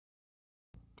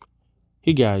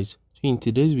Hey guys, so in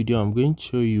today's video I'm going to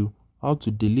show you how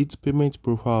to delete payment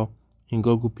profile in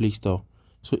Google Play Store.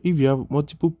 So if you have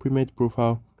multiple payment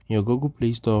profile in your Google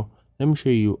Play Store, let me show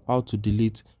you how to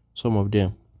delete some of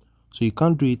them. So you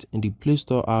can't do it in the Play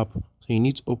Store app, so you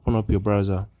need to open up your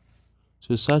browser.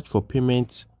 So search for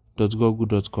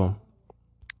payment.google.com.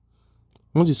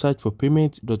 Once you search for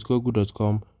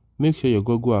payment.google.com, make sure your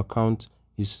Google account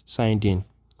is signed in.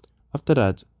 After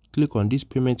that, click on this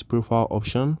payment profile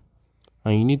option,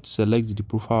 and you need to select the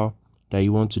profile that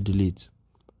you want to delete.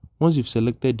 Once you've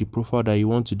selected the profile that you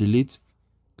want to delete,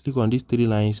 click on these three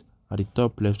lines at the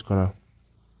top left corner.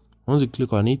 Once you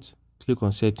click on it, click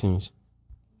on settings.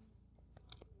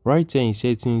 Right here in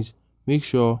settings, make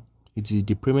sure it is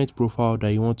the payment profile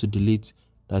that you want to delete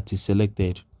that is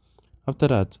selected. After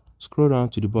that, scroll down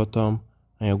to the bottom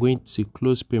and you're going to see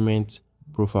close payment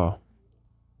profile.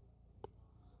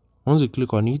 Once you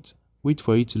click on it, wait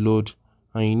for it to load,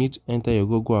 and you need to enter your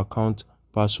Google account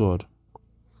password.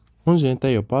 Once you enter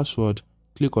your password,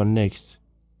 click on next.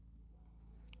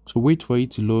 So wait for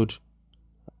it to load,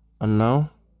 and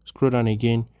now scroll down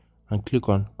again and click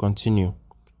on continue.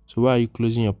 So while you're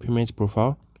closing your payment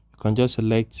profile, you can just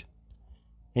select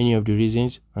any of the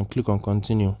reasons and click on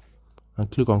continue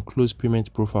and click on close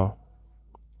payment profile.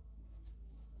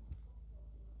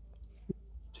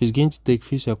 So it's going to take a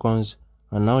few seconds,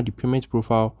 and now the payment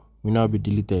profile will now be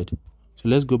deleted. So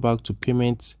let's go back to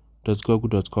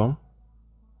payment.google.com.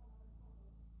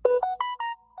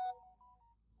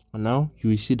 And now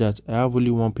you will see that I have only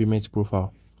one payment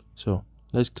profile. So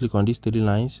let's click on these three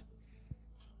lines,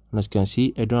 and as you can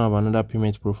see, I don't have another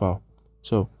payment profile.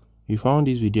 So if you found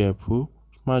this video helpful,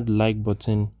 smash the like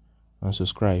button and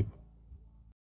subscribe.